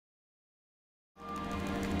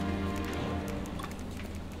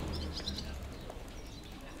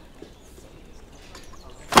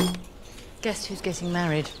Guess who's getting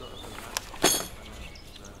married?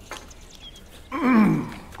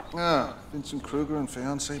 Vincent Kruger and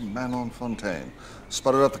fiancée Manon Fontaine.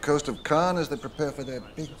 Spotted off the coast of Cannes as they prepare for their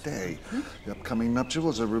big day. The upcoming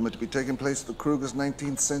nuptials are rumored to be taking place at the Krugers'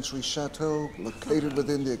 19th century chateau, located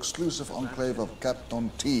within the exclusive enclave of Cap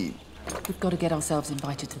d'Antibes. We've got to get ourselves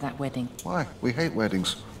invited to that wedding. Why? We hate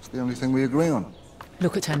weddings. It's the only thing we agree on.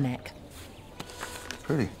 Look at her neck.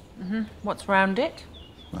 Pretty. What's round it?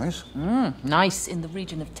 Nice. Nice, in the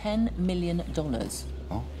region of $10 million.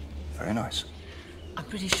 Oh, very nice. I'm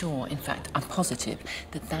pretty sure, in fact, I'm positive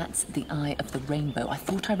that that's the Eye of the Rainbow. I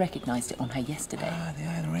thought I recognised it on her yesterday. Ah, the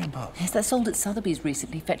Eye of the Rainbow. Yes, that sold at Sotheby's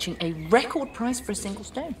recently, fetching a record price for a single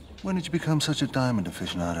stone. When did you become such a diamond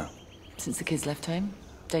aficionado? Since the kids left home.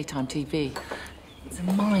 Daytime TV. It's a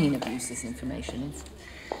mine of useless information. It's,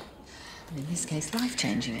 in this case,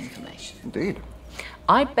 life-changing information. Indeed.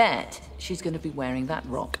 I bet she's going to be wearing that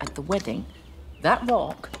rock at the wedding. That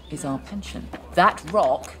rock is our pension. That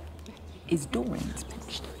rock is Doreen's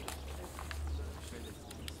pension.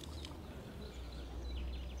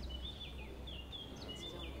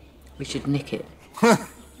 We should nick it.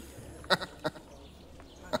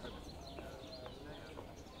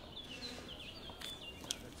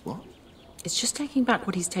 What? It's just taking back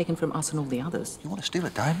what he's taken from us and all the others. You want to steal a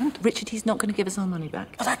diamond? Richard, he's not going to give us our money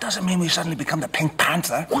back. But that doesn't mean we suddenly become the Pink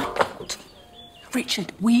Panther. Why not?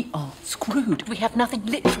 Richard, we are screwed. We have nothing,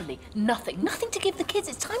 literally nothing. Nothing to give the kids.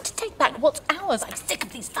 It's time to take back what's ours. I'm sick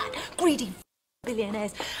of these fat, greedy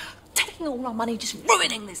billionaires taking all our money, just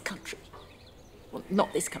ruining this country. Well,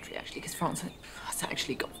 not this country, actually, because France has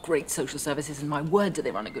actually got great social services, and my word, do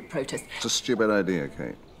they run a good protest. It's a stupid idea,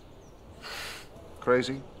 Kate.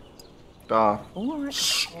 Crazy. Daft. All right.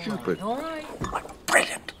 Stupid. All right.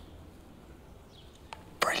 Brilliant.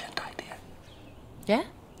 Brilliant idea. Yeah?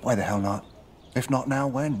 Why the hell not? If not now,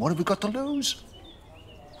 when? What have we got to lose?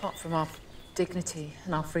 Apart from our dignity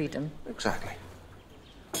and our freedom. Exactly.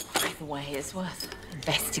 Either way, it's worth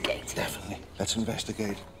investigating. Definitely. Let's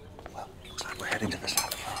investigate. Well, looks like we're heading to the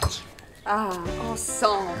south of France. Ah,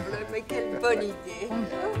 ensemble, mais quelle bonne idée.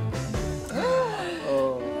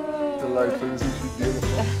 Oh, delightful, isn't she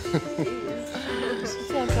beautiful?